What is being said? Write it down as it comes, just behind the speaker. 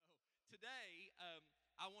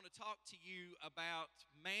I want to talk to you about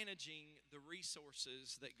managing the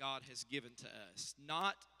resources that God has given to us.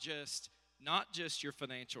 Not just your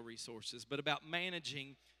financial resources, but about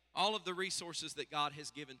managing all of the resources that God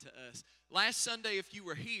has given to us. Last Sunday, if you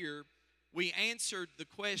were here, we answered the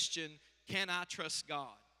question, can I trust God?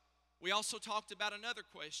 We also talked about another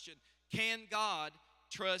question, can God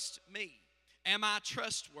trust me? Am I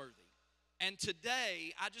trustworthy? And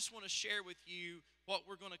today, I just want to share with you what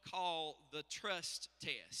we're going to call the trust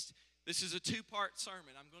test. This is a two-part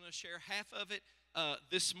sermon. I'm going to share half of it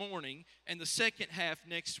this morning and the second half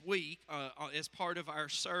next week as part of our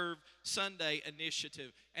Serve Sunday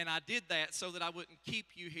initiative. And I did that so that I wouldn't keep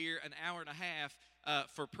you here an hour and a half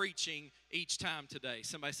for preaching each time today.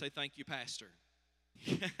 Somebody say, thank you, Pastor.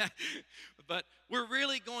 But we're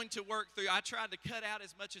really going to work through. I tried to cut out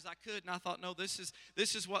as much as I could, and I thought, no, this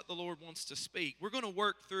is what the Lord wants to speak. We're going to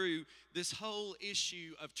work through this whole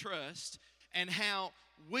issue of trust and how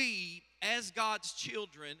we, as God's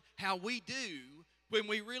children, how we do when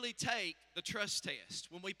we really take the trust test,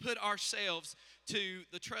 when we put ourselves to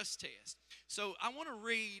the trust test. So I want to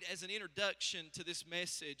read as an introduction to this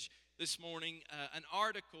message this morning an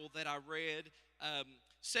article that I read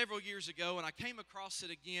several years ago, and I came across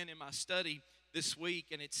it again in my study this week,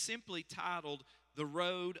 and it's simply titled The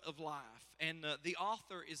Road of Life, and the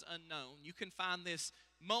author is unknown. You can find this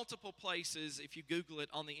multiple places if you Google it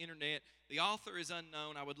on the internet. The author is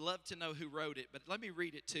unknown. I would love to know who wrote it, but let me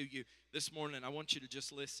read it to you this morning. I want you to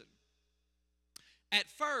just listen. At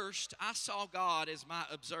first, I saw God as my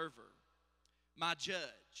observer, my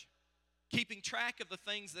judge, keeping track of the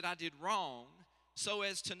things that I did wrong so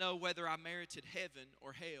as to know whether I merited heaven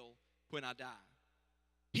or hell when I die.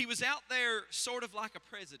 He was out there sort of like a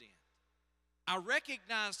president. I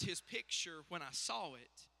recognized his picture when I saw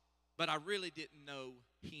it, but I really didn't know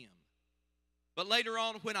him. But later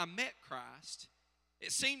on, when I met Christ,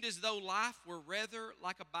 it seemed as though life were rather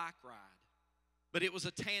like a bike ride, but it was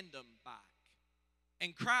a tandem bike.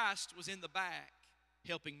 And Christ was in the back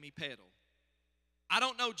helping me pedal. I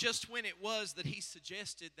don't know just when it was that he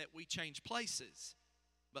suggested that we change places,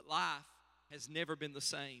 but life has never been the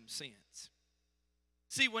same since.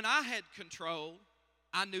 See, when I had control,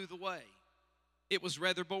 I knew the way. It was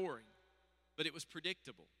rather boring, but it was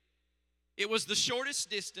predictable. It was the shortest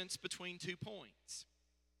distance between 2 points.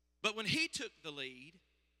 But when he took the lead,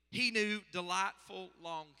 he knew delightful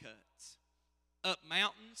long cuts, up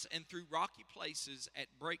mountains and through rocky places at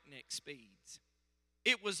breakneck speeds.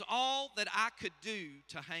 It was all that I could do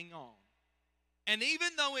to hang on. And even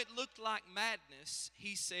though it looked like madness,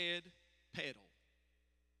 he said, pedal.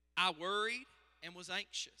 I worried and was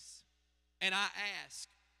anxious. And I asked,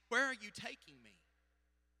 where are you taking me?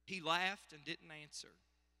 He laughed and didn't answer.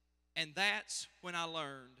 And that's when I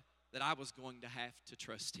learned that I was going to have to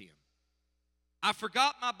trust him. I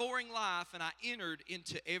forgot my boring life and I entered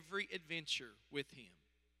into every adventure with him.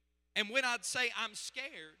 And when I'd say I'm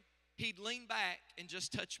scared, he'd lean back and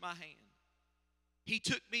just touch my hand. He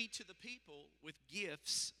took me to the people with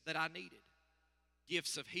gifts that I needed.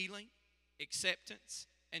 Gifts of healing, acceptance,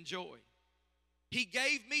 and joy. He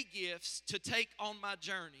gave me gifts to take on my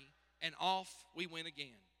journey, and off we went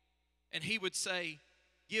again. And he would say,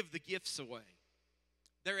 give the gifts away.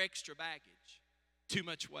 They're extra baggage, too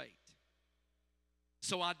much weight.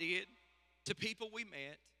 So I did to people we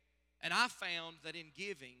met, and I found that in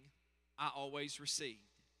giving, I always received.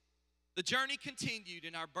 The journey continued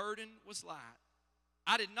and our burden was light.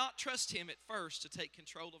 I did not trust him at first to take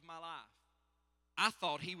control of my life. I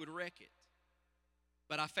thought he would wreck it.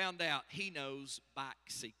 But I found out he knows bike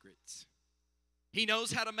secrets. He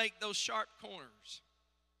knows how to make those sharp corners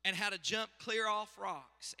and how to jump clear off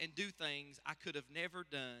rocks and do things I could have never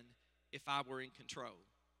done if I were in control.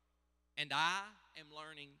 And I am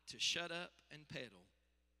learning to shut up and pedal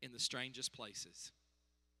in the strangest places.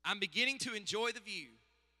 I'm beginning to enjoy the view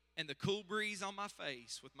and the cool breeze on my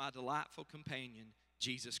face with my delightful companion,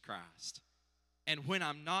 Jesus Christ. And when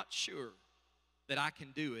I'm not sure that I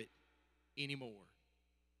can do it anymore,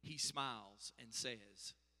 he smiles and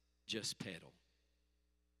says, just pedal.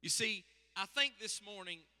 You see, I think this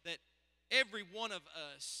morning that every one of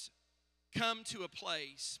us come to a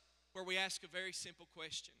place where we ask a very simple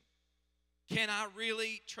question. Can I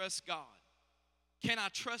really trust God? Can I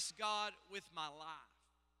trust God with my life?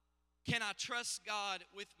 Can I trust God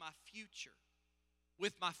with my future,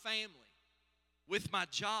 with my family, with my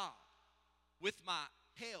job, with my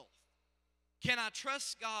health? Can I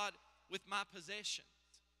trust God with my possessions?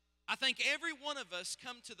 I think every one of us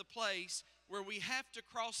come to the place where we have to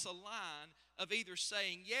cross a line of either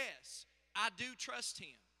saying, yes, I do trust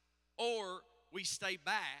him, or we stay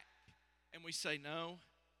back and we say, no,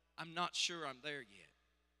 I'm not sure I'm there yet.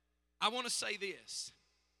 I want to say this.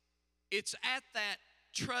 It's at that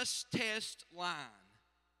trust test line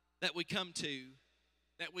that we come to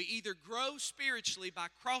that we either grow spiritually by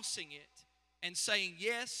crossing it and saying,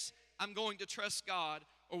 yes, I'm going to trust God,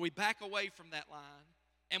 or we back away from that line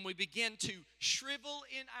and we begin to shrivel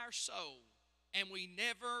in our soul and we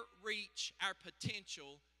never reach our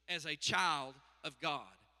potential as a child of God.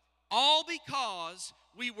 All because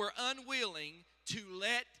we were unwilling to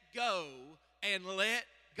let go and let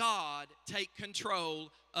God take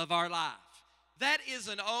control of our life. That is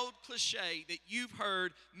an old cliche that you've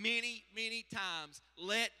heard many, many times.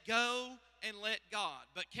 Let go and let God.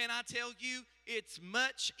 But can I tell you, it's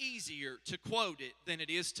much easier to quote it than it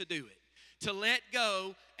is to do it. To let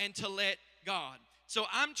go and to let God. So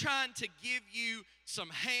I'm trying to give you some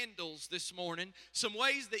handles this morning, some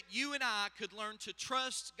ways that you and I could learn to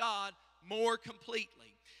trust God more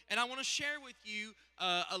completely. And I want to share with you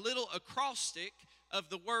a little acrostic of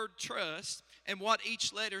the word trust and what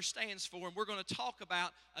each letter stands for. And we're going to talk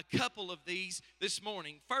about a couple of these this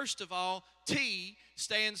morning. First of all, T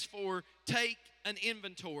stands for take an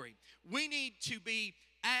inventory. We need to be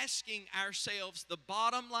asking ourselves the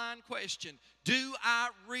bottom line question: do I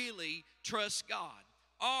really trust God?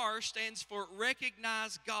 R stands for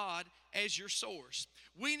recognize God as your source.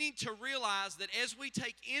 We need to realize that as we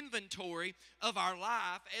take inventory of our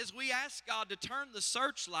life, as we ask God to turn the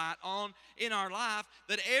searchlight on in our life,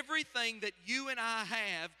 that everything that you and I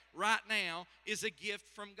have right now is a gift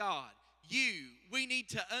from God. We need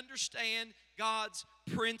to understand God's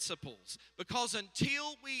principles, because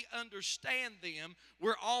until we understand them,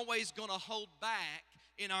 we're always going to hold back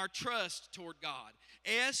in our trust toward God.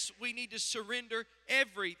 S, we need to surrender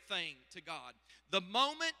everything to God. The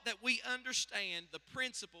moment that we understand the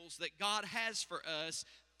principles that God has for us,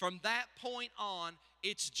 from that point on,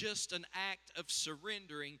 it's just an act of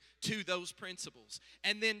surrendering to those principles.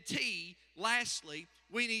 And then T, lastly,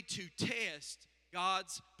 we need to test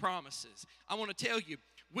God's promises. I want to tell you,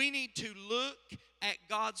 we need to look at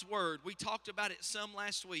God's word. We talked about it some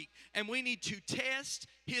last week. And we need to test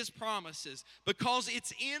His promises, because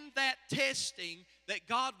it's in that testing that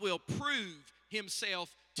God will prove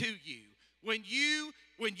Himself to you. When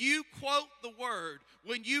you quote the word,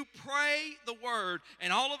 when you pray the word,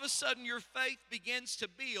 and all of a sudden your faith begins to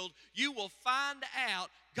build, you will find out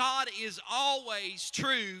God is always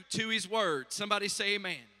true to His word. Somebody say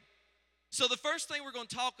amen. So the first thing we're going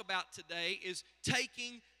to talk about today is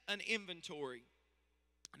taking an inventory.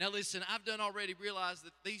 Now listen, I've done already realized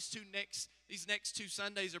that these next two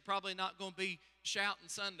Sundays are probably not going to be shouting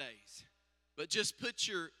Sundays. But just put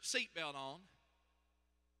your seatbelt on.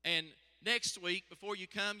 And next week, before you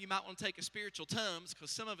come, you might want to take a spiritual Tums,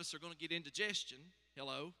 because some of us are going to get indigestion.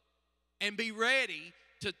 Hello. And be ready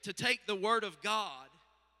to take the Word of God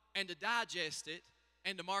and to digest it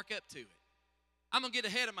and to mark up to it. I'm going to get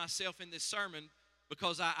ahead of myself in this sermon,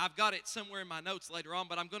 because I've got it somewhere in my notes later on,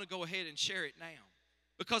 but I'm going to go ahead and share it now.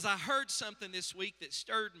 Because I heard something this week that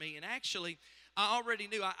stirred me, and actually, I already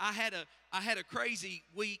knew. I had a crazy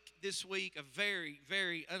week this week, a very,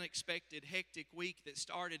 very unexpected, hectic week that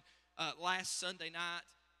started last Sunday night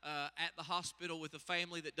at the hospital with a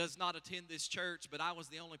family that does not attend this church, but I was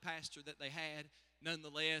the only pastor that they had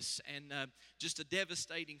nonetheless, and just a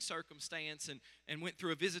devastating circumstance, and went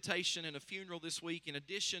through a visitation and a funeral this week, in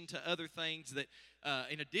addition to other things that,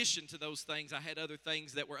 in addition to those things, I had other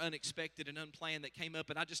things that were unexpected and unplanned that came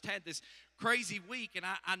up, and I just had this crazy week, and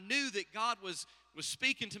I knew that God was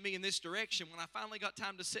speaking to me in this direction. When I finally got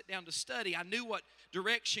time to sit down to study, I knew what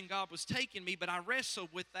direction God was taking me, but I wrestled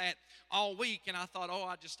with that all week, and I thought,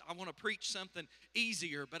 I want to preach something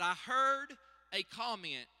easier. But I heard a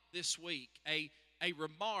comment this week, a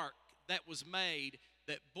remark that was made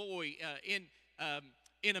that,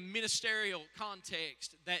 in a ministerial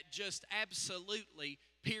context, that just absolutely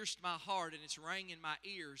pierced my heart, and it's rang in my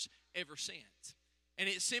ears ever since. And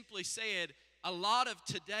it simply said, a lot of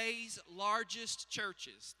today's largest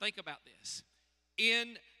churches, think about this,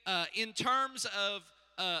 in terms of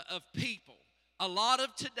people, a lot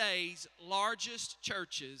of today's largest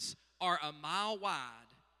churches are a mile wide,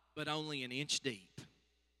 but only an inch deep.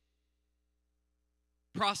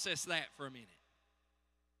 Process that for a minute.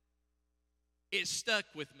 It stuck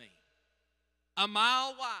with me. A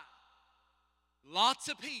mile wide, lots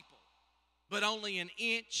of people, but only an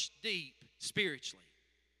inch deep spiritually.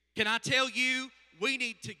 Can I tell you, we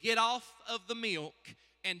need to get off of the milk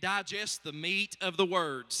and digest the meat of the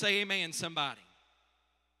Word. Say amen, somebody.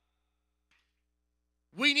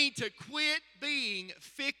 We need to quit being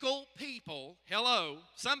fickle people. Hello,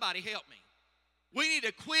 somebody help me. We need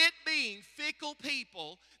to quit being fickle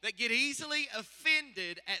people that get easily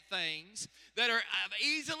offended at things, that are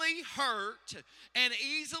easily hurt and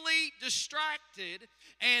easily distracted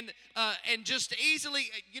and just easily,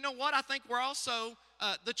 you know what? I think we're also,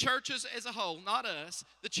 the church as a whole, not us,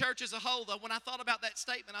 the church as a whole, though, when I thought about that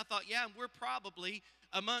statement, I thought, yeah, we're probably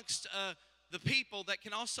amongst the people that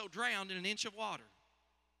can also drown in an inch of water.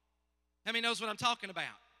 How many knows what I'm talking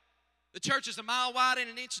about? The church is a mile wide and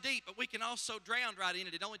an inch deep, but we can also drown right in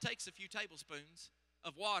it. It only takes a few tablespoons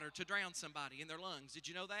of water to drown somebody in their lungs. Did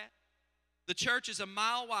you know that? The church is a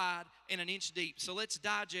mile wide and an inch deep. So let's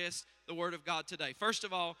digest the Word of God today. First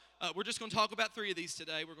of all, we're just going to talk about 3 of these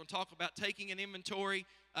today. We're going to talk about taking an inventory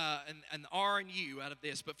and R and U out of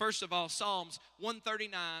this. But first of all, Psalms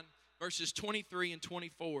 139, verses 23 and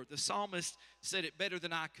 24. The psalmist said it better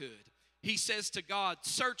than I could. He says to God,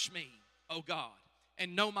 "Search me, O God,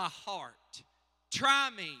 and know my heart. Try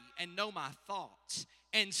me and know my thoughts,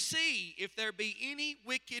 and see if there be any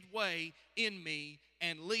wicked way in me,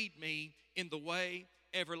 and lead me in the way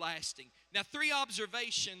everlasting." Now, 3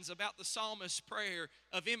 observations about the psalmist's prayer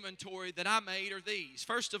of inventory that I made are these.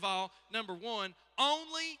 First of all, number 1,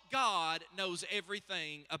 only God knows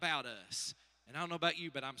everything about us. And I don't know about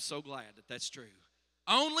you, but I'm so glad that that's true.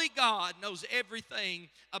 Only God knows everything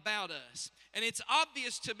about us. And it's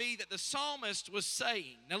obvious to me that the psalmist was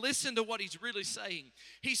saying, now listen to what he's really saying.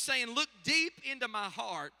 He's saying, look deep into my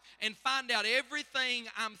heart and find out everything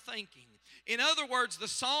I'm thinking. In other words, the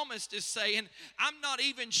psalmist is saying, I'm not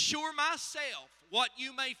even sure myself what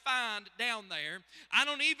you may find down there. I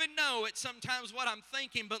don't even know it sometimes what I'm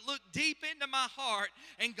thinking, but look deep into my heart,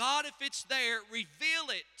 and God, if it's there, reveal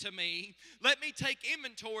it to me. Let me take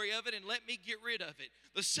inventory of it and let me get rid of it.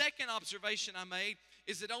 The second observation I made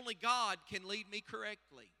is that only God can lead me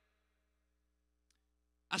correctly.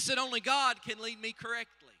 I said only God can lead me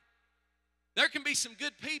correctly. There can be some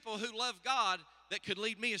good people who love God that could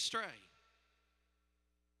lead me astray.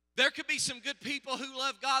 There could be some good people who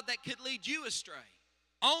love God that could lead you astray.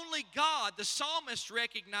 Only God, the psalmist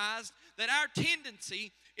recognized that our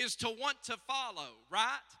tendency is to want to follow,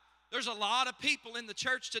 right? There's a lot of people in the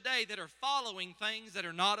church today that are following things that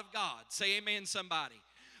are not of God. Say amen, somebody.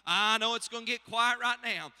 I know it's going to get quiet right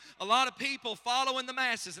now. A lot of people following the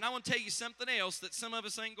masses. And I want to tell you something else that some of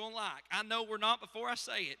us ain't going to like. I know we're not before I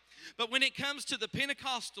say it. But when it comes to the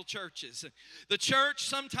Pentecostal churches, the church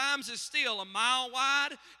sometimes is still a mile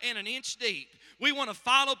wide and an inch deep. We want to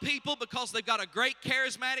follow people because they've got a great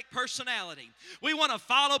charismatic personality. We want to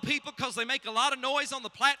follow people because they make a lot of noise on the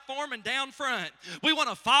platform and down front. We want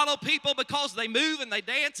to follow people because they move and they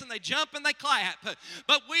dance and they jump and they clap.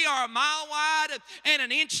 But we are a mile wide and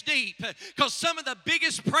an inch deep, because some of the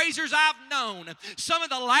biggest praisers I've known, some of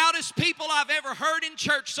the loudest people I've ever heard in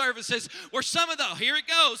church services were some of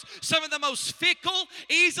the most fickle,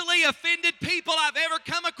 easily offended people I've ever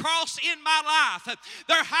come across in my life.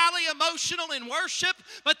 They're highly emotional in worship,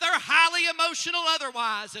 but they're highly emotional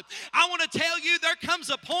otherwise. I want to tell you, there comes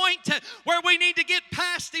a point where we need to get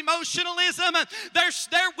past emotionalism.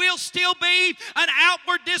 There will still be an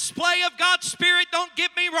outward display of God's Spirit, don't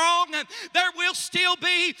get me wrong. There will still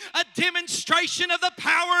be a demonstration of the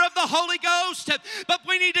power of the Holy Ghost, but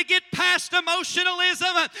we need to get past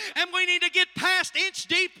emotionalism, and we need to get past inch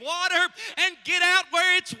deep water and get out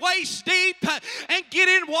where it's waist deep and get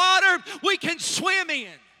in water we can swim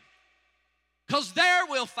in, because there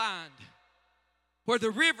we'll find where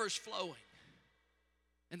the river's flowing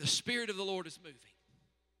and the Spirit of the Lord is moving.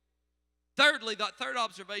 Thirdly, the third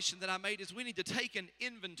observation that I made is we need to take an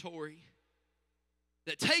inventory.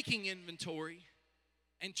 That taking inventory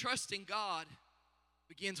and trusting God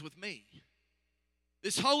begins with me.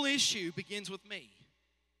 This whole issue begins with me.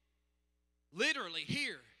 Literally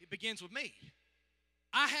here, it begins with me.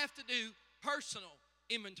 I have to do personal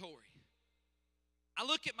inventory. I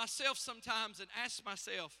look at myself sometimes and ask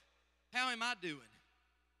myself, how am I doing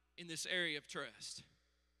in this area of trust?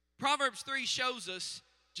 Proverbs 3 shows us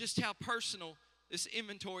just how personal this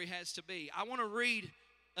inventory has to be. I want to read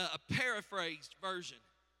a paraphrased version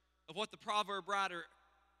of what the proverb writer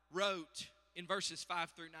wrote in verses 5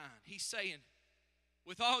 through 9. He's saying,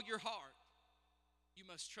 with all your heart, you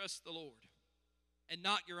must trust the Lord and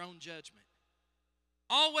not your own judgment.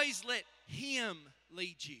 Always let Him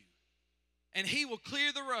lead you, and He will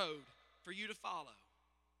clear the road for you to follow.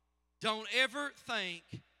 Don't ever think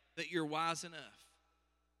that you're wise enough,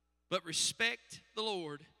 but respect the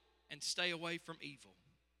Lord and stay away from evil.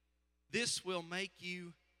 This will make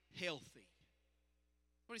you healthy.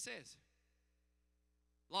 That's what he says.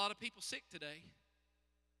 A lot of people sick today.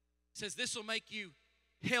 He says this will make you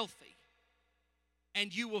healthy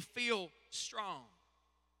and you will feel strong.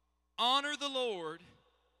 honor the Lord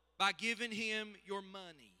by giving him your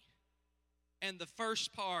money and the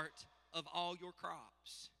first part of all your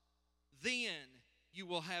crops. Then you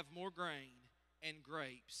will have more grain and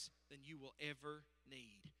grapes than you will ever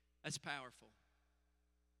need. That's powerful.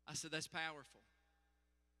 I said, that's powerful.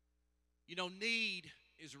 You know, need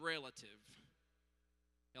is relative.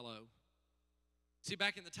 Hello. See,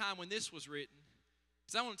 back in the time when this was written,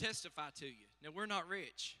 because I want to testify to you. Now, we're not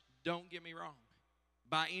rich. Don't get me wrong.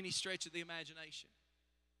 By any stretch of the imagination.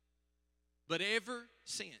 But ever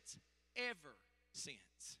since,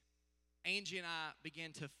 Angie and I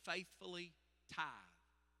began to faithfully tithe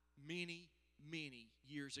many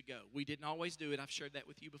years ago. We didn't always do it. I've shared that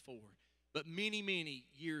with you before. But many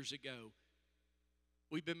years ago,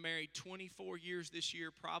 we've been married 24 years this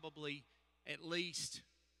year, probably at least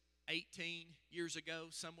 18 years ago,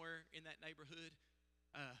 somewhere in that neighborhood.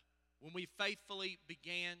 When we faithfully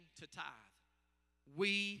began to tithe,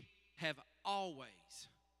 we have always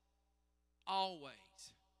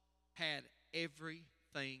had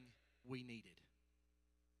everything we needed.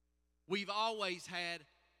 We've always had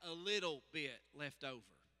a little bit left over.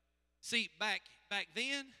 See, back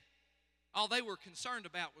then, all they were concerned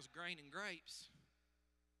about was grain and grapes.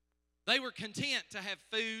 They were content to have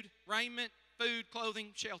food, raiment,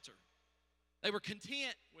 clothing, shelter. They were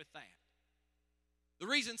content with that. The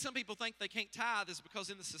reason some people think they can't tithe is because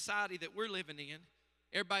in the society that we're living in,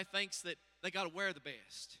 everybody thinks that they got to wear the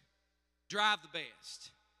best, drive the best,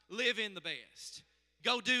 live in the best,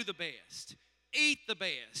 go do the best, eat the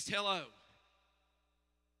best. Hello.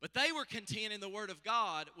 But they were content in the Word of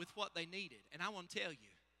God with what they needed. And I want to tell you,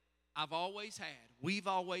 we've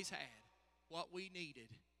always had what we needed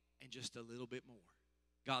and just a little bit more.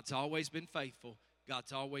 God's always been faithful.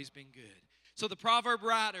 God's always been good. So the proverb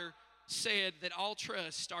writer said that all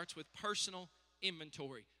trust starts with personal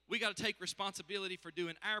inventory. We got to take responsibility for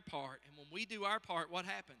doing our part. And when we do our part, what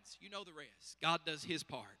happens? You know the rest. God does his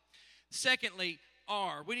part. Secondly,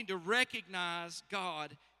 we need to recognize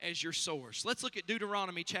God as your source. Let's look at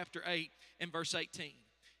Deuteronomy chapter 8 and verse 18.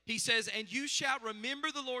 He says, "And you shall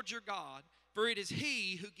remember the Lord your God, for it is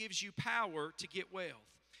he who gives you power to get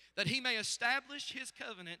wealth, that he may establish his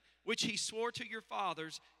covenant, which he swore to your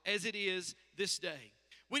fathers, as it is this day."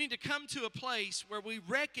 We need to come to a place where we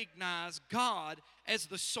recognize God as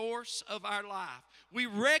the source of our life. We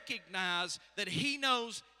recognize that he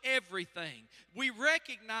knows everything. We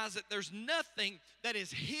recognize that there's nothing that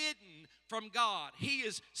is hidden from God. He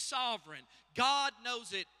is sovereign. God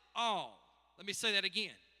knows it all. Let me say that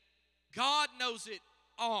again. God knows it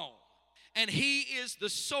all. And he is the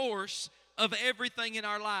source of everything in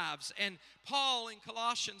our lives. And Paul in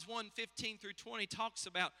Colossians 1:15 through 20 talks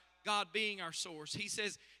about God being our source. He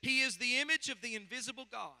says, "He is the image of the invisible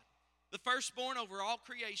God, the firstborn over all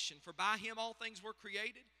creation. For by him all things were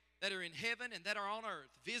created, that are in heaven and that are on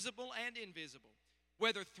earth, visible and invisible,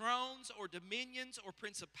 whether thrones or dominions or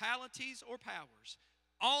principalities or powers.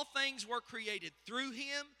 All things were created through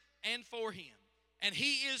him and for him. And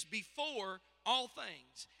he is before all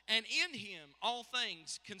things, and in him all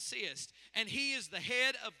things consist. And he is the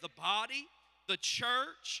head of the body, the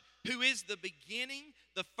church, who is the beginning,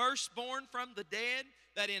 the firstborn from the dead,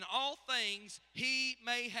 that in all things he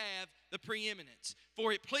may have the preeminence.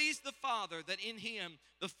 For it pleased the Father that in him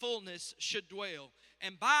the fullness should dwell,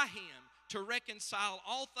 and by him to reconcile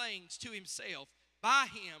all things to himself, by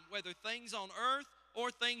him, whether things on earth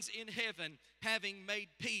or things in heaven, having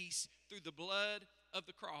made peace through the blood of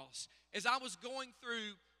the cross." As I was going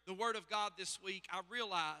through the Word of God this week, I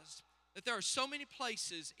realized that there are so many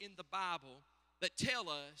places in the Bible that tell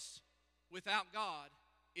us without God,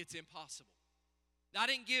 it's impossible. Now, I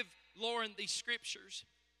didn't give Lauren these scriptures,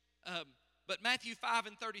 but Matthew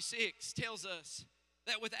 5:36 tells us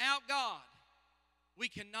that without God, we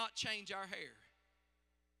cannot change our hair.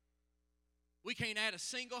 We can't add a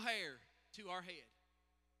single hair to our head.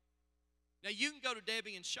 Now, you can go to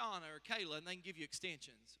Debbie and Shauna or Kayla, and they can give you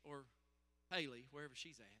extensions, or Haley, wherever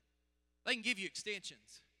she's at. They can give you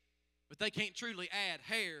extensions, but they can't truly add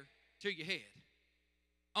hair to your head.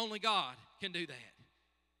 Only God can do that.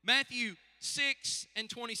 Matthew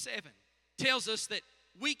 6:27 tells us that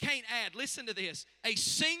we can't add, listen to this, a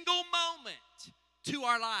single moment to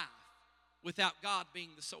our life without God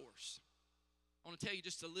being the source. I want to tell you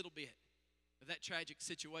just a little bit of that tragic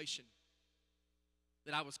situation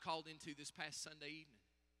that I was called into this past Sunday evening.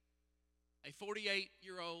 A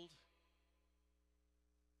 48-year-old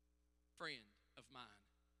friend of mine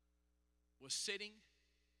was sitting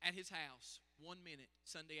at his house 1 minute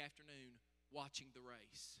Sunday afternoon watching the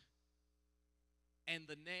race. And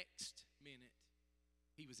the next minute,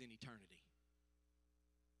 he was in eternity.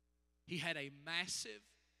 He had a massive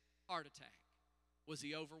heart attack. Was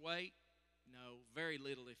he overweight? No, very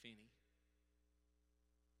little, if any.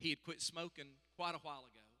 He had quit smoking quite a while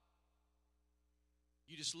ago.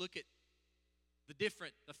 You just look at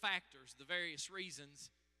the factors, the various reasons.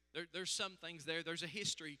 There's some things there. There's a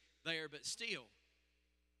history there, but still,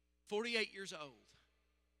 48 years old.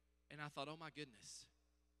 And I thought, oh my goodness,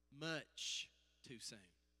 much too soon.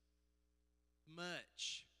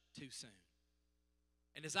 Much too soon.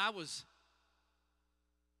 And as I was,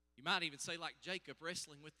 you might even say like Jacob,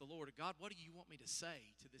 wrestling with the Lord, God, what do you want me to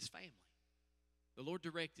say to this family? The Lord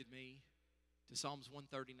directed me to Psalms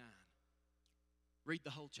 139. Read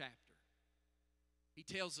the whole chapter. He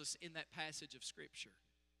tells us in that passage of Scripture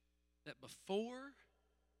that before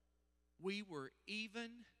we were even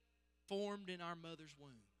formed in our mother's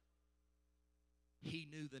womb, He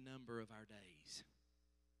knew the number of our days.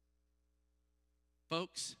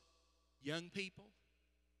 Folks, young people,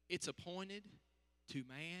 it's appointed to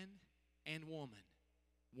man and woman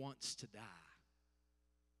once to die.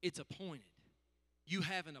 It's appointed. You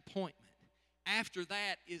have an appointment. After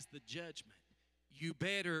that is the judgment. You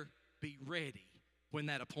better be ready when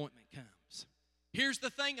that appointment comes. Here's the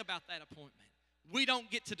thing about that appointment. We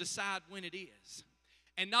don't get to decide when it is.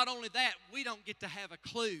 And not only that, we don't get to have a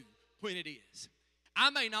clue when it is. I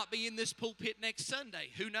may not be in this pulpit next Sunday.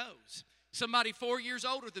 Who knows? Somebody 4 years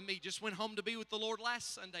older than me just went home to be with the Lord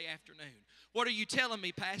last Sunday afternoon. What are you telling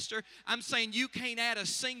me, Pastor? I'm saying you can't add a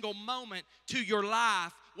single moment to your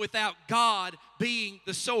life without God being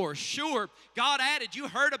the source. Sure, God added, you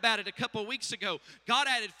heard about it a couple of weeks ago, God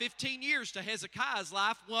added 15 years to Hezekiah's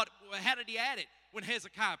life. How did He add it? When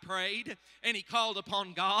Hezekiah prayed and he called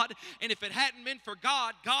upon God. And if it hadn't been for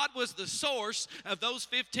God, God was the source of those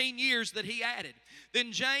 15 years that He added.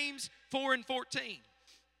 Then James 4:14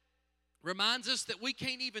 reminds us that we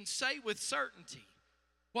can't even say with certainty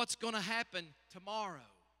what's going to happen tomorrow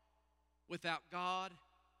without God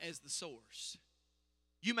as the source.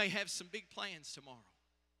 You may have some big plans tomorrow,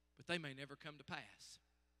 but they may never come to pass.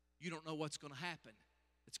 You don't know what's going to happen.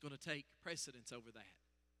 It's going to take precedence over that.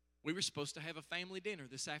 We were supposed to have a family dinner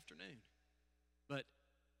this afternoon, but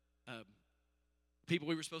people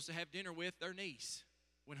we were supposed to have dinner with, their niece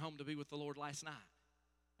went home to be with the Lord last night,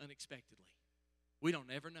 unexpectedly. We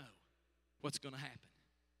don't ever know what's going to happen.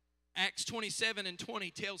 Acts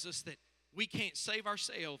 27:20 tells us that we can't save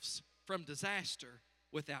ourselves from disaster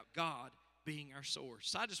without God being our source.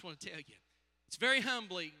 So I just want to tell you, it's very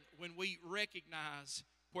humbling when we recognize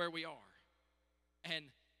where we are. And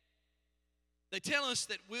they tell us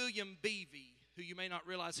that William Beebe, who you may not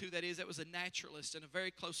realize who that is, that was a naturalist and a very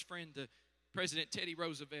close friend to President Teddy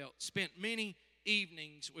Roosevelt, spent many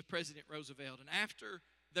evenings with President Roosevelt. And after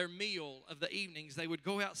their meal of the evenings, they would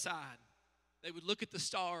go outside. They would look at the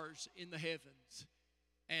stars in the heavens.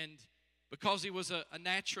 And because he was a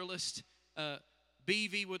naturalist,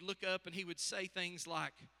 Beebe would look up and he would say things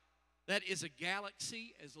like, that is a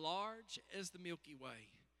galaxy as large as the Milky Way.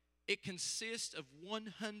 It consists of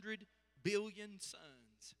 100 billion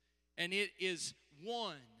suns, and it is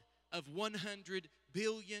one of 100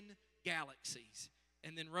 billion galaxies.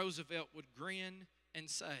 And then Roosevelt would grin and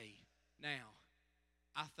say, now,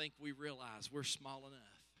 I think we realize we're small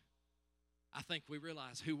enough. I think we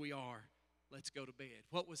realize who we are. Let's go to bed.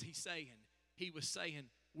 What was he saying? He was saying,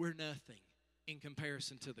 we're nothing in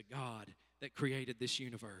comparison to the God that created this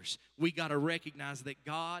universe. We got to recognize that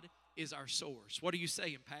God is our source. What are you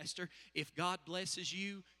saying, Pastor? If God blesses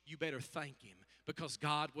you, you better thank Him because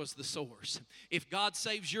God was the source. If God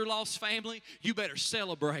saves your lost family, you better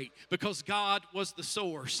celebrate because God was the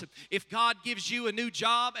source. If God gives you a new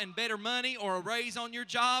job and better money or a raise on your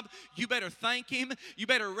job, you better thank Him. You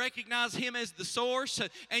better recognize Him as the source,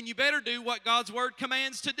 and you better do what God's Word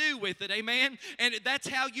commands to do with it. Amen? And that's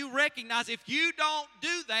how you recognize. If you don't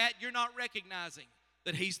do that, you're not recognizing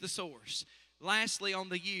that He's the source. Lastly, on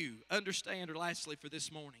the understand, or lastly for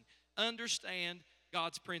this morning, understand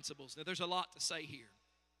God's principles. Now, there's a lot to say here.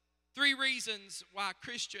 3 reasons why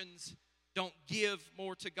Christians don't give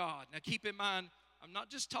more to God. Now, keep in mind, I'm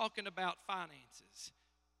not just talking about finances,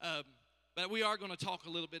 but we are going to talk a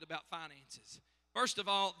little bit about finances. First of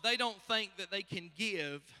all, they don't think that they can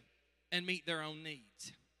give and meet their own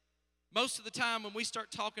needs. Most of the time when we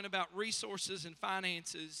start talking about resources and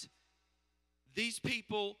finances, these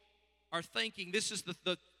people are thinking, this is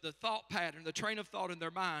the thought pattern, the train of thought in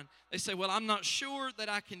their mind. They say, well, I'm not sure that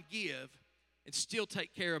I can give and still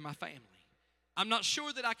take care of my family. I'm not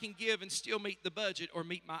sure that I can give and still meet the budget or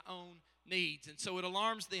meet my own needs. And so it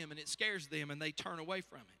alarms them and it scares them and they turn away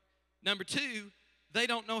from it. Number 2, they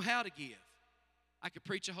don't know how to give. I could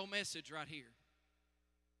preach a whole message right here.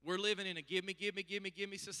 We're living in a give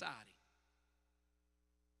me society.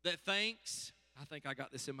 that thinks, I think I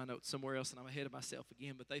got this in my notes somewhere else and I'm ahead of myself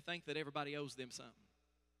again, but they think that everybody owes them something.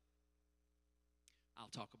 I'll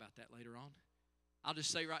talk about that later on. I'll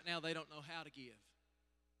just say right now they don't know how to give.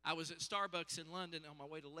 I was at Starbucks in London on my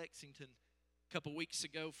way to Lexington a couple weeks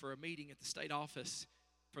ago for a meeting at the state office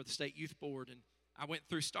for the State Youth Board, and I went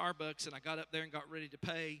through Starbucks and I got up there and got ready to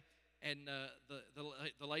pay, and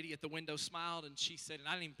the lady at the window smiled and she said, and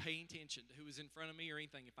I didn't even pay attention to who was in front of me or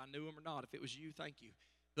anything, if I knew him or not. If it was you, thank you.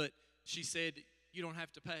 But she said, you don't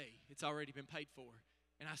have to pay. It's already been paid for.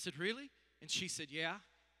 And I said, really? And she said, yeah.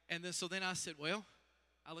 And then I said, well,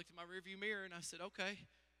 I looked at my rearview mirror and I said, okay,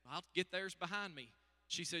 I'll get theirs behind me.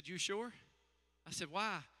 She said, you sure? I said,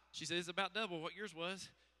 why? She said, it's about double what yours was.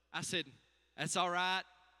 I said, that's all right.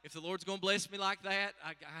 If the Lord's going to bless me like that,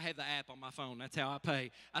 I have the app on my phone. That's how I pay.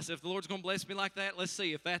 I said, if the Lord's going to bless me like that, let's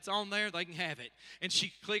see. If that's on there, they can have it. And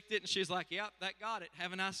she clicked it, and she's like, yep, that got it.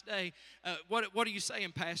 Have a nice day. What are you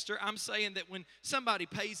saying, Pastor? I'm saying that when somebody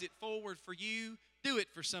pays it forward for you, do it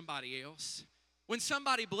for somebody else. When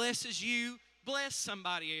somebody blesses you, bless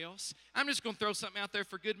somebody else. I'm just going to throw something out there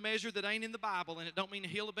for good measure that ain't in the Bible, and it don't mean a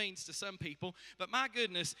hill of beans to some people. But my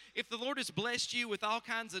goodness, if the Lord has blessed you with all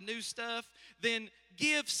kinds of new stuff, then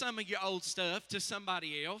give some of your old stuff to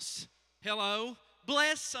somebody else. Hello?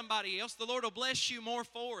 Bless somebody else. The Lord will bless you more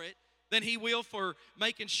for it than He will for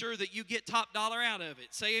making sure that you get top dollar out of it.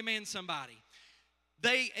 Say amen, somebody.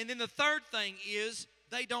 And then the third thing is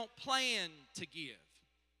they don't plan to give.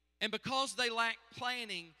 And because they lack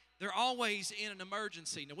planning, they're always in an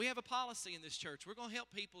emergency. Now, we have a policy in this church. We're going to help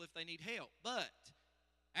people if they need help. But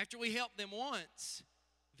after we help them once,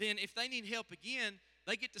 then if they need help again,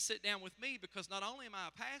 they get to sit down with me, because not only am I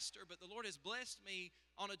a pastor, but the Lord has blessed me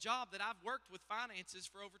on a job that I've worked with finances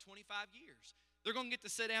for over 25 years. They're going to get to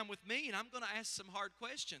sit down with me, and I'm going to ask some hard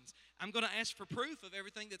questions. I'm going to ask for proof of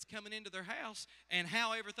everything that's coming into their house and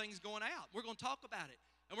how everything's going out. We're going to talk about it,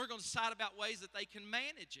 and we're going to decide about ways that they can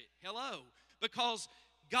manage it. Hello? Because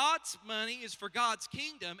God's money is for God's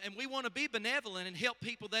kingdom, and we want to be benevolent and help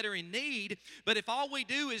people that are in need. But if all we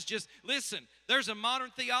do is just, listen, there's a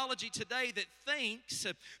modern theology today that thinks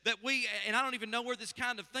that and I don't even know where this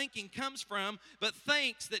kind of thinking comes from, but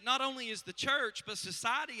thinks that not only is the church, but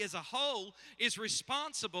society as a whole is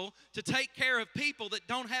responsible to take care of people that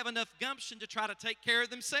don't have enough gumption to try to take care of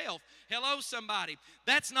themselves. Hello, somebody.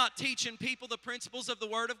 That's not teaching people the principles of the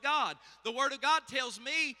Word of God. The Word of God tells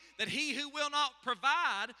me that he who will not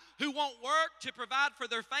provide, who won't work to provide for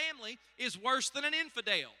their family, is worse than an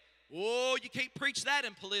infidel. Oh, you can't preach that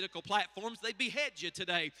in political platforms. They'd behead you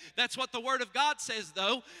today. That's what the Word of God says,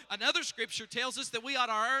 though. Another scripture tells us that we ought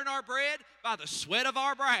to earn our bread by the sweat of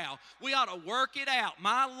our brow. We ought to work it out.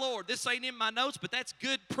 My Lord, this ain't in my notes, but that's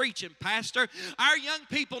good preaching, Pastor. Our young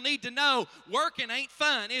people need to know working ain't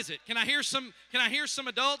fun, is it? Can I hear some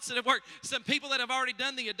adults that have worked, some people that have already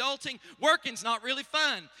done the adulting? Working's not really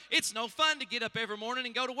fun. It's no fun to get up every morning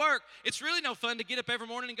and go to work. It's really no fun to get up every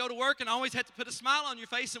morning and go to work and always have to put a smile on your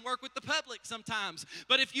face and work with the public sometimes.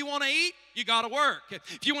 But if you want to eat, you got to work.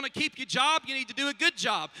 If you want to keep your job, you need to do a good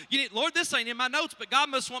job. Lord, this ain't in my notes, but God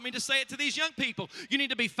must want me to say it to these young people. You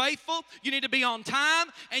need to be faithful, you need to be on time,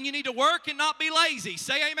 and you need to work and not be lazy.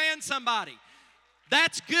 Say amen, somebody.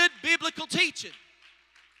 That's good biblical teaching.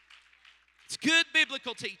 It's good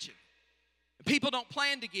biblical teaching. People don't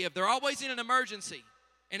plan to give. They're always in an emergency.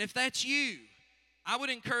 And if that's you, I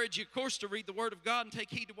would encourage you, of course, to read the Word of God and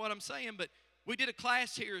take heed to what I'm saying, but we did a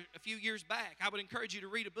class here a few years back. I would encourage you to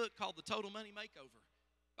read a book called The Total Money Makeover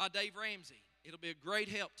by Dave Ramsey. It'll be a great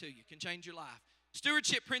help to you. Can change your life.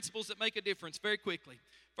 Stewardship principles that make a difference very quickly.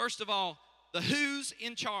 First of all, the who's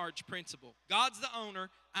in charge principle. God's the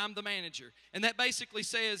owner, I'm the manager. And that basically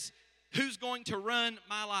says, who's going to run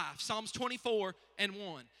my life? Psalms 24:1.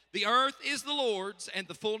 The earth is the Lord's and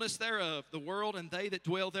the fullness thereof, the world and they that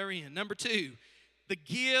dwell therein. Number 2, the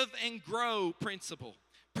give and grow principle.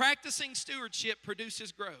 Practicing stewardship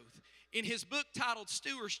produces growth. In his book titled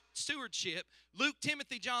Stewardship, Luke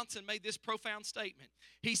Timothy Johnson made this profound statement.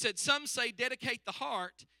 He said, some say dedicate the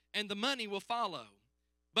heart and the money will follow.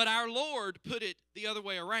 But our Lord put it the other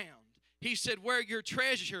way around. He said, where your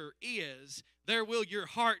treasure is, there will your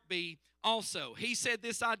heart be also. He said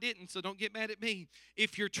this, I didn't, so don't get mad at me.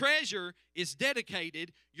 If your treasure is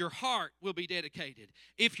dedicated, your heart will be dedicated.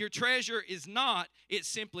 If your treasure is not, it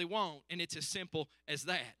simply won't, and it's as simple as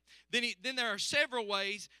that. Then there are several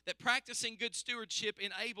ways that practicing good stewardship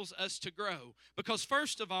enables us to grow. Because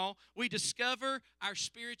first of all, we discover our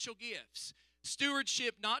spiritual gifts.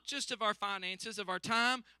 Stewardship not just of our finances, of our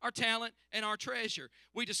time, our talent, and our treasure.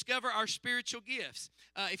 We discover our spiritual gifts.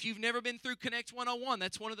 If you've never been through Connect 101,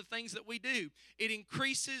 that's one of the things that we do. It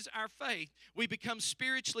increases our faith. We become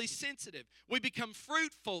spiritually sensitive. We become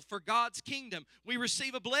fruitful for God's kingdom. We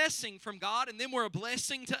receive a blessing from God, and then we're a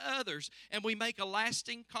blessing to others, and we make a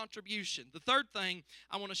lasting contribution. The third thing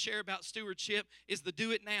I want to share about stewardship is the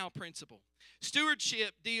do it now principle.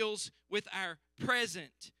 Stewardship deals with our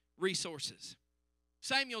present resources.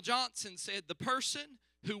 Samuel Johnson said, "The person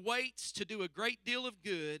who waits to do a great deal of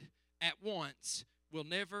good at once will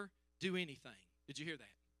never do anything." Did you hear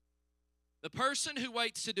that? The person who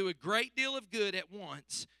waits to do a great deal of good at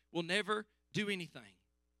once will never do anything.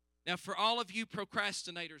 Now, for all of you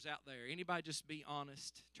procrastinators out there, anybody just be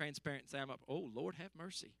honest, transparent, and say, oh, Lord, have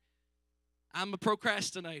mercy. I'm a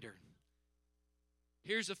procrastinator.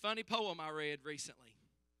 Here's a funny poem I read recently.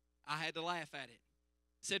 I had to laugh at it.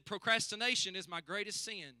 It said, "Procrastination is my greatest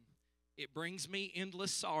sin. It brings me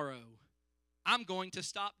endless sorrow. I'm going to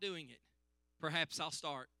stop doing it. Perhaps I'll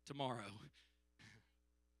start tomorrow."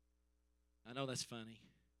 I know that's funny.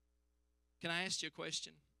 Can I ask you a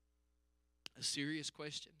question? A serious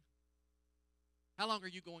question? How long are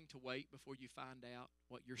you going to wait before you find out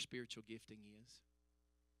what your spiritual gifting is?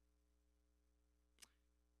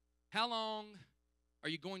 How long are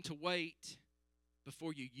you going to wait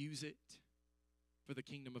before you use it for the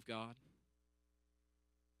kingdom of God?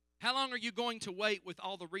 How long are you going to wait with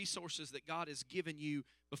all the resources that God has given you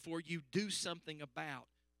before you do something about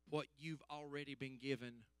what you've already been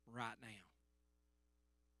given right now?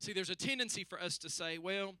 See, there's a tendency for us to say,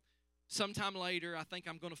 well, sometime later, I think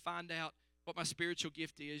I'm going to find out what my spiritual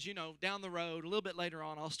gift is. You know, down the road, a little bit later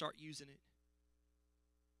on, I'll start using it.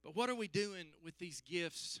 But what are we doing with these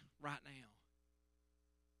gifts right now?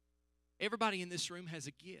 Everybody in this room has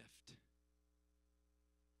a gift.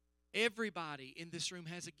 Everybody in this room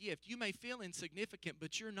has a gift. You may feel insignificant,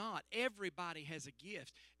 but you're not. Everybody has a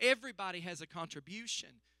gift. Everybody has a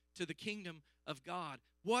contribution to the kingdom of God.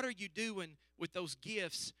 What are you doing with those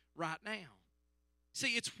gifts right now?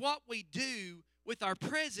 See, it's what we do with our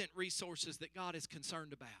present resources that God is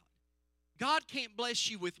concerned about. God can't bless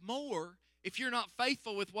you with more if you're not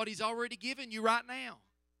faithful with what He's already given you right now.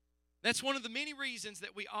 That's one of the many reasons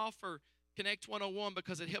that we offer Connect 101,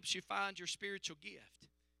 because it helps you find your spiritual gift.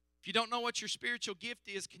 If you don't know what your spiritual gift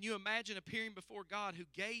is, can you imagine appearing before God who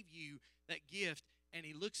gave you that gift, and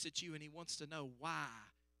He looks at you and He wants to know why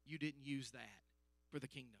you didn't use that for the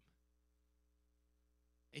kingdom?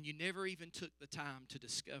 And you never even took the time to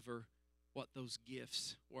discover what those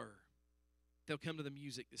gifts were. They'll come to the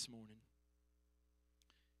music this morning.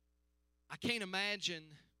 I can't imagine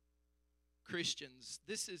Christians.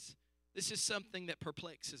 This is something that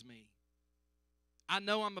perplexes me. I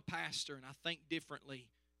know I'm a pastor and I think differently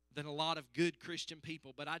than a lot of good Christian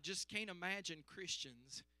people, but I just can't imagine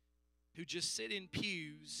Christians who just sit in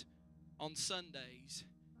pews on Sundays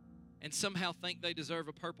and somehow think they deserve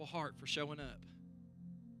a Purple Heart for showing up.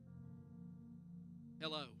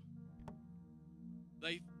 Hello.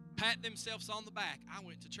 They pat themselves on the back. I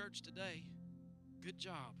went to church today. Good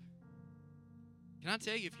job. Can I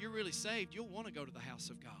tell you, if you're really saved, you'll want to go to the house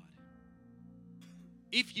of God.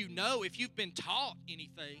 If you've been taught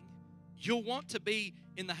anything, you'll want to be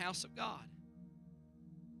in the house of God.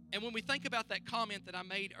 And when we think about that comment that I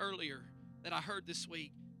made earlier, that I heard this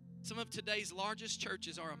week, some of today's largest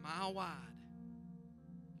churches are a mile wide,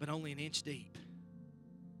 but only an inch deep.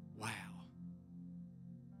 Wow.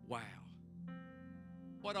 Wow.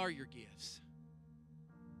 What are your gifts?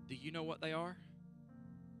 Do you know what they are?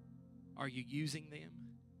 Are you using them?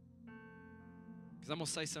 Because I'm going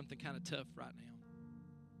to say something kind of tough right now.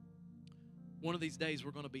 One of these days,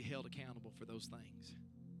 we're going to be held accountable for those things.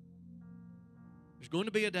 There's going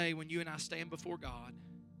to be a day when you and I stand before God.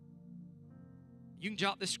 You can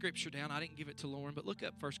jot this scripture down. I didn't give it to Lauren, but look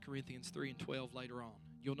up 1 Corinthians 3 and 12 later on.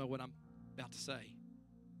 You'll know what I'm about to say.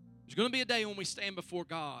 There's going to be a day when we stand before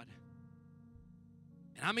God,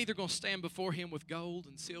 and I'm either going to stand before Him with gold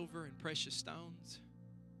and silver and precious stones,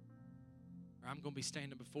 or I'm going to be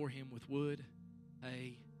standing before Him with wood,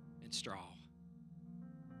 hay, and straw.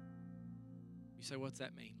 You say, what's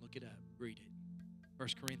that mean? Look it up. Read it. 1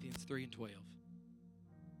 Corinthians 3 and 12.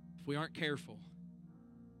 If we aren't careful,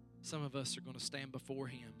 some of us are going to stand before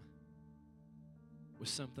Him with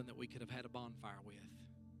something that we could have had a bonfire with,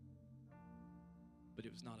 but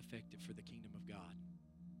it was not effective for the kingdom of God.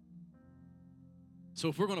 So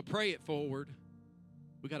if we're going to pray it forward,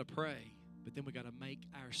 we got to pray, but then we got to make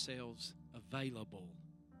ourselves available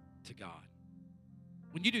to God.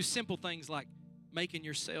 When you do simple things like making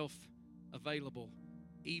yourself available,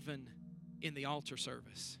 even in the altar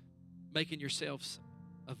service, making yourselves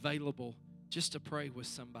available just to pray with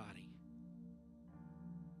somebody.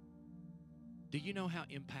 Do you know how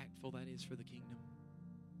impactful that is for the kingdom?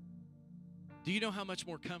 Do you know how much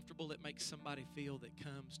more comfortable it makes somebody feel that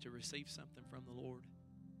comes to receive something from the Lord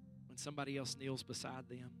when somebody else kneels beside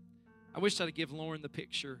them? I wish I'd give Lauren the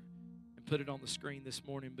picture and put it on the screen this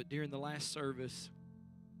morning, but during the last service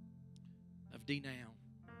of D Now,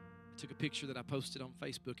 I took a picture that I posted on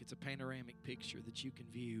Facebook. It's a panoramic picture that you can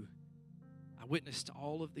view. I witnessed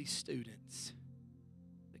all of these students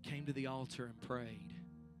that came to the altar and prayed.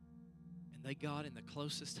 And they got in the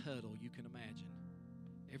closest huddle you can imagine.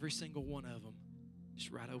 Every single one of them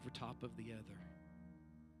just right over top of the other.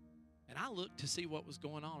 And I looked to see what was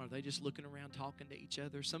going on. Are they just looking around talking to each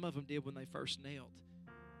other? Some of them did when they first knelt.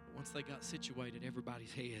 But once they got situated,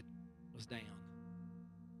 everybody's head was down.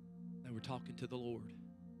 They were talking to the Lord.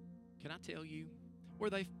 Can I tell you, were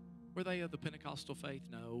they of the Pentecostal faith?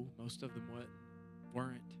 No, most of them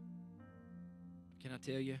weren't. Can I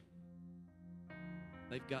tell you?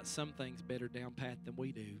 They've got some things better down pat than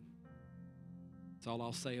we do. That's all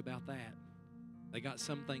I'll say about that. They got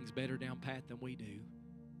some things better down pat than we do.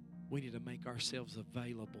 We need to make ourselves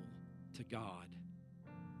available to God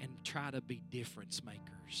and try to be difference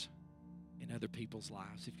makers in other people's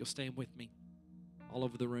lives. If you'll stand with me all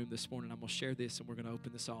over the room this morning, I'm going to share this and we're going to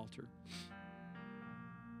open this altar.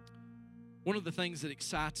 One of the things that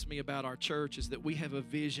excites me about our church is that we have a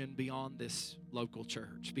vision beyond this local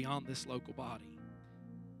church, beyond this local body.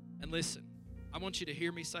 And listen, I want you to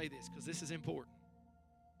hear me say this because this is important.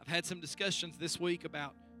 I've had some discussions this week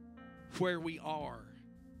about where we are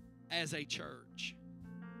as a church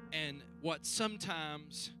and what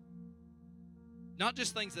sometimes, not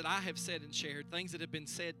just things that I have said and shared, things that have been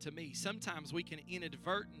said to me, sometimes we can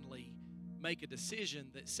inadvertently make a decision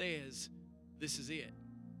that says, this is it.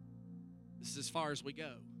 This is as far as we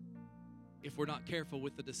go if we're not careful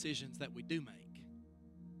with the decisions that we do make.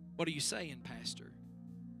 What are you saying, Pastor?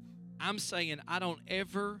 I'm saying I don't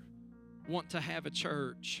ever want to have a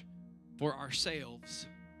church for ourselves,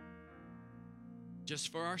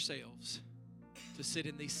 just for ourselves, to sit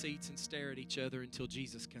in these seats and stare at each other until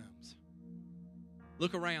Jesus comes.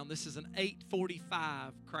 Look around. This is an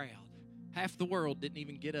 8:45 crowd. Half the world didn't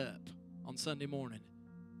even get up on Sunday morning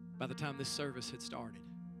by the time this service had started.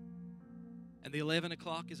 And the 11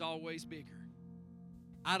 o'clock is always bigger.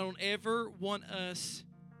 I don't ever want us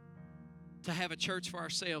to have a church for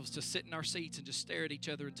ourselves, to sit in our seats and just stare at each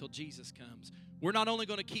other until Jesus comes. We're not only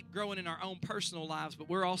going to keep growing in our own personal lives, but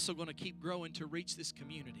we're also going to keep growing to reach this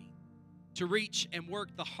community, to reach and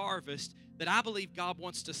work the harvest that I believe God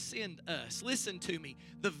wants to send us. Listen to me.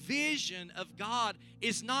 The vision of God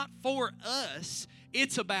is not for us.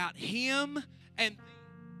 It's about Him and them.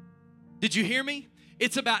 Did you hear me?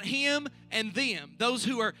 It's about Him and them, those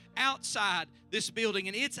who are outside this building.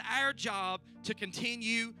 And it's our job to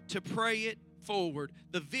continue to pray it forward.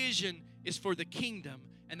 The vision is for the kingdom,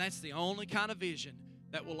 and that's the only kind of vision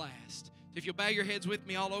that will last. If you'll bow your heads with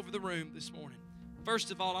me all over the room this morning. First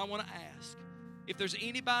of all, I want to ask, if there's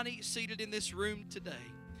anybody seated in this room today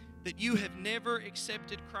that you have never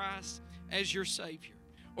accepted Christ as your Savior,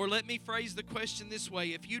 or let me phrase the question this way,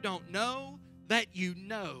 if you don't know that you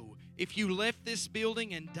know, if you left this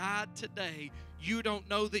building and died today, you don't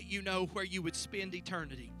know that you know where you would spend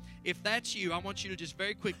eternity. If that's you, I want you to just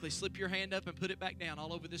very quickly slip your hand up and put it back down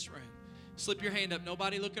all over this room. Slip your hand up,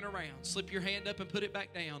 nobody looking around. Slip your hand up and put it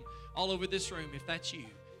back down all over this room if that's you.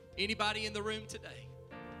 Anybody in the room today?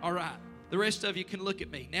 All right, the rest of you can look at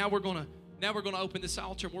me. Now we're going to open this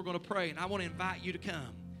altar and we're going to pray, and I want to invite you to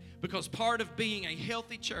come, because part of being a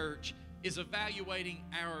healthy church is evaluating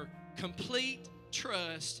our complete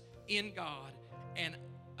trust in God and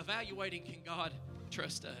evaluating, can God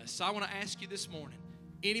trust us? So I want to ask you this morning,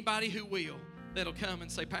 anybody who will, that'll come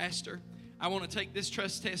and say, Pastor, I want to take this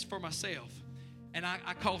trust test for myself, and I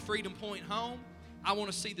call Freedom Point home. I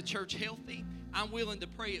want to see the church healthy. I'm willing to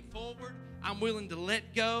pray it forward. I'm willing to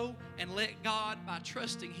let go and let God by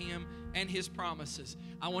trusting Him and His promises.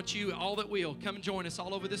 I want you, all that will, come and join us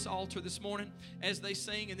all over this altar this morning as they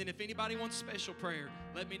sing. And then if anybody wants special prayer,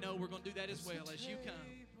 let me know. We're going to do that as well. As you come,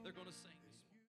 they're going to sing.